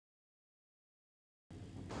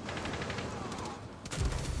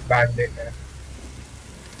Bandit है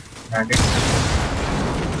bandit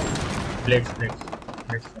blitz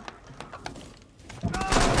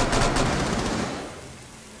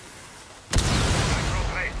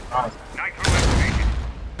हाँ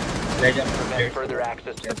Prevent further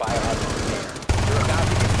access to the biohazard container. You're about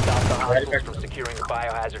to stop the hostiles from securing the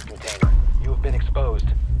biohazard container. You have been exposed.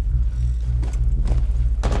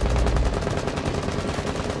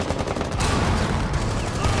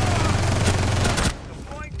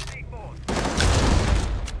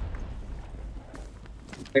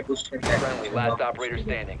 Friendly, last operator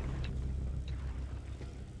standing.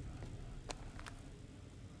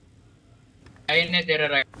 ने तेरा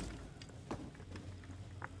right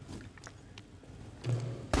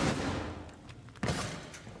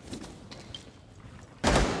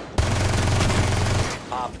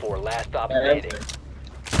Op 4, last stop standing.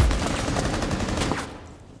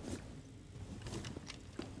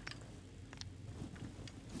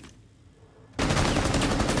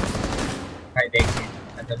 भाई देखिए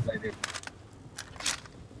अदब भाई देखिए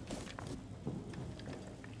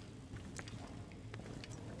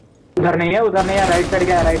उधर नहीं है राइट साइड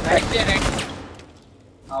गया राइट साइड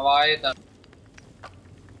हवाएं था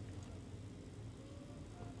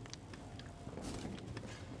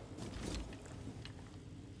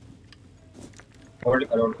होल्ड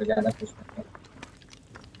करो ज्यादा कुछ नहीं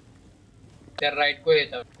तेरा राइट को ये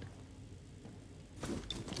था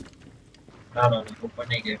ना ऊपर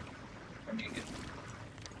नहीं गया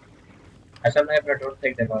अच्छा मैं अपना डोर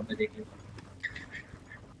फेंक देगा मैं देखिए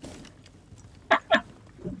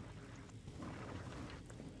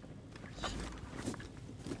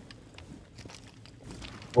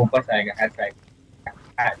ऊपर से आएगा हेड साइड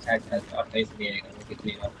अच्छा और कहीं से नहीं आएगा वो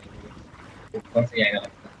कितनी बार ऊपर से आएगा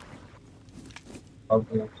लगता है और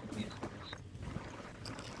कोई ऑप्शन नहीं है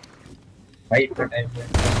भाई इतना टाइम से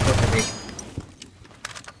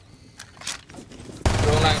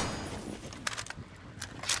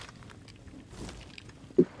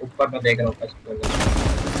ऊपर मैं देख रहा हूँ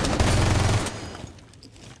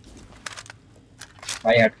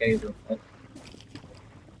भाई हट के ही दो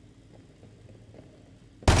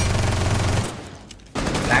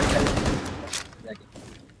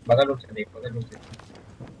बगल रूम से देख बगल रूम से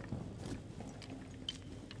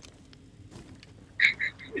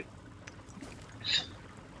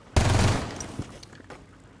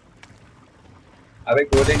अबे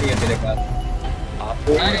गोले नहीं है तेरे पास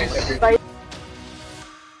आपको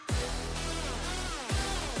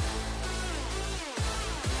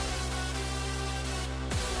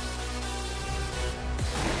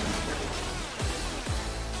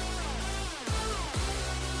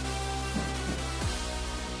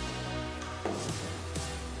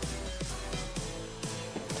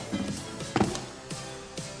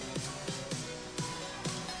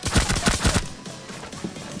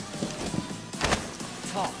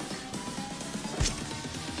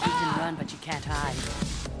You can run, but you can't hide.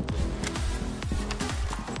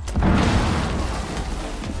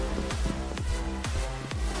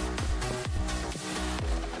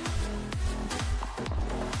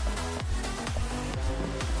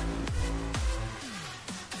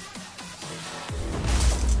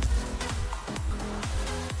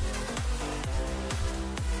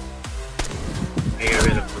 I hear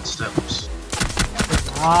the footsteps.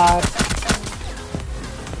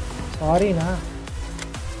 Sorry ना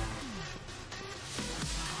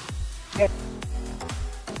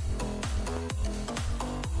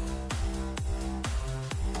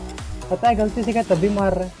पता है गलती से क्या तब भी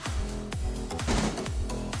मार रहा है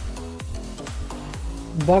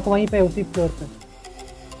बक वहीं पे उसी फ्लोर पे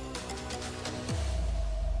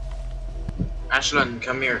Ashland,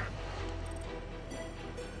 come here.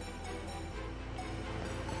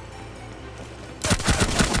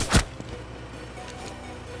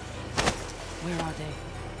 Where are they?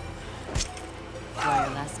 Draw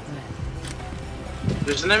your last breath.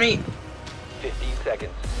 There's an enemy. 15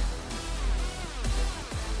 seconds.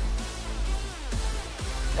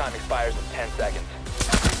 Time expires in 10 seconds.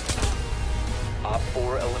 Op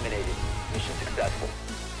 4 eliminated. Mission successful.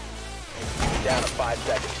 Down to 5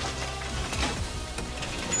 seconds.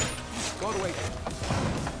 Go to wait.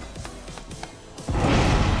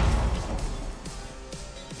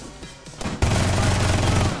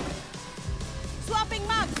 Swapping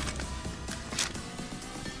mugs!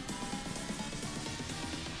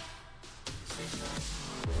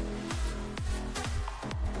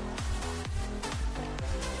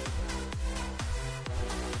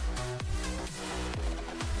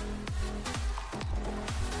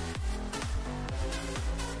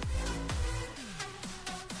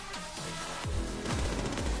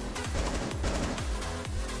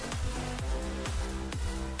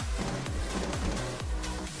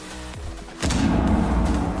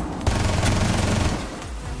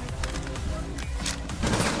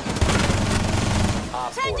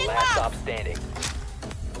 stop standing.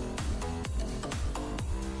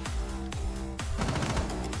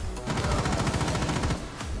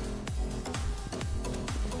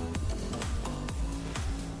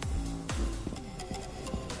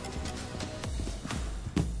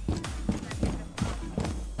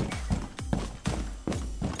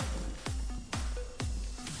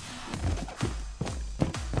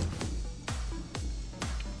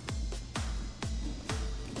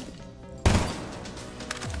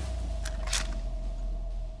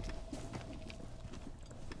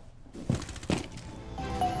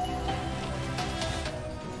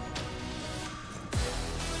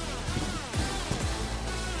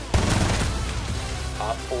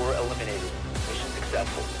 Op 4 eliminated. Mission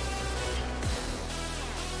successful.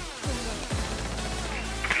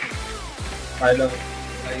 Hello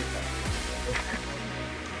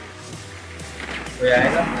कोई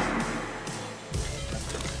आएगा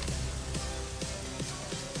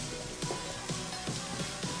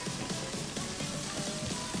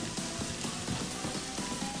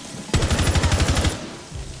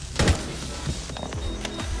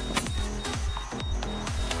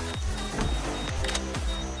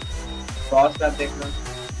cross कर देखना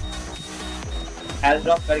health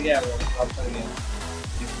drop कर गया वो drop कर गया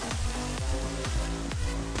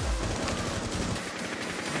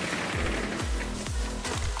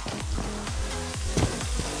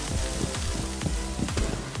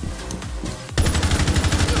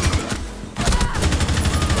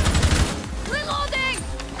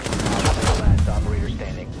Last operator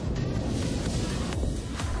standing.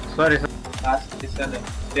 Sorry last डिस्कन है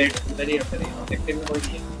डेट उधर ही है ऑब्जेक्टिव में कोई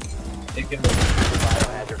नहीं है लेकिन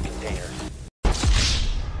Biohazard container.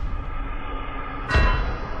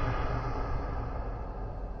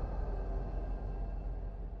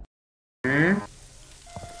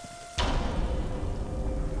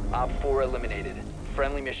 Op 4 eliminated.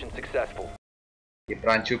 Friendly mission successful. ये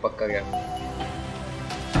प्रांशु पक्का गया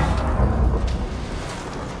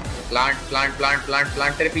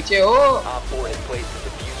प्लांट तेरे पीछे हो Op 4 has placed a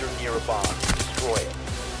diffuser near a bomb. Destroy it.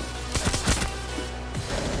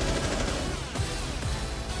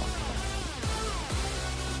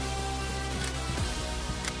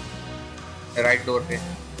 Right door पे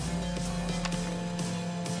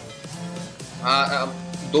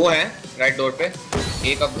दो हैं राइट डोर पे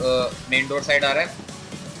एक अब मेन डोर साइड आ रहा है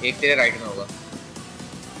एक तेरे राइट में होगा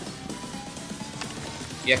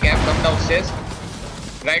या cap come downstairs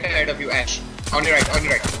right side of you ash on your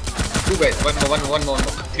right to guys one more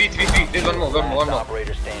three this one more Last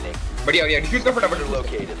operator standing. बढ़िया डिफ्यूज कर Diffuser फटाफट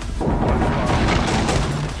located.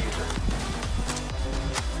 Diffuser.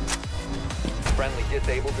 Friendly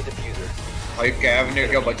disabled the diffuser. भाई cab ने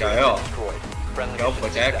क्या बचाया Destroyed. Friendly क्या mission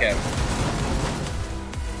बचाया successful. Cab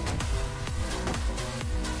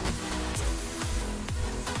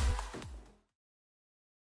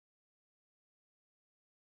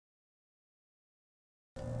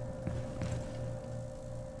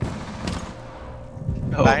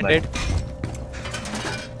Banded.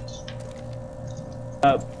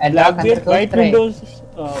 Black बेट white Windows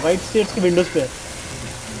white states की विंडोज पे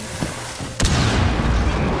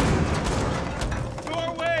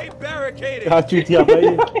क्या चूतिया भाई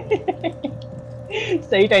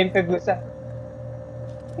सही टाइम पे घुसा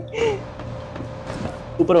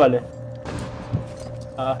ऊपर वाले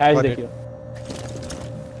हैश देखियो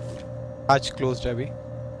Hatch closed अभी.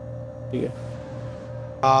 ठीक है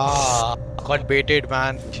Got baited,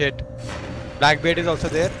 man. Shit. Black bait is also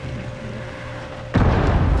there.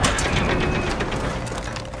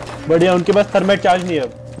 बढ़िया उनके पास थर्मेट चार्ज नहीं है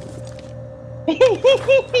अब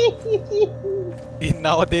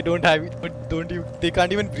Now they don't have it. They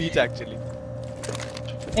can't even breach actually.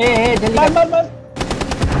 ए जल्दी मार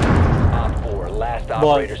Op 4, last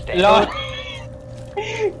operator standing. Law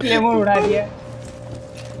claymore उड़ा दिया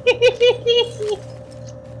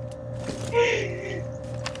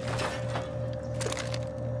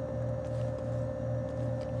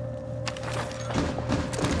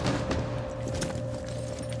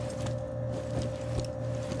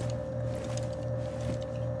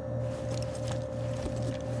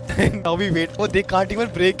Now we wait. Oh, they can't even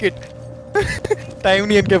break it. Time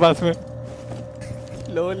नहीं है इनके पास में.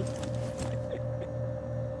 Lol.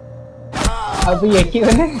 अब ये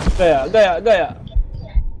क्यों ने गया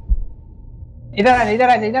इधर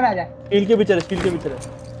आ जा स्टील के पीछे रहे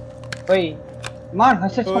ओए मार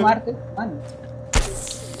हंस को मारते मान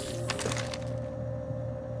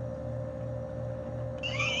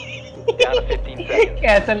Down to 15 seconds.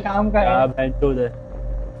 कैसल काम कर रहा है बेंचो दे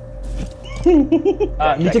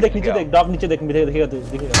नीचे देख ड्रॉप नीचे देख दिखेगा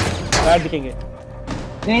बैट दिखेंगे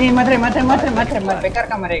नहीं मत रे मत बेकार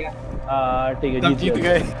का मरेगा ठीक है तब जीत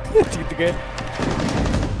गए जीत गए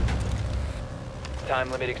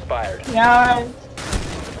Time limit expired. यार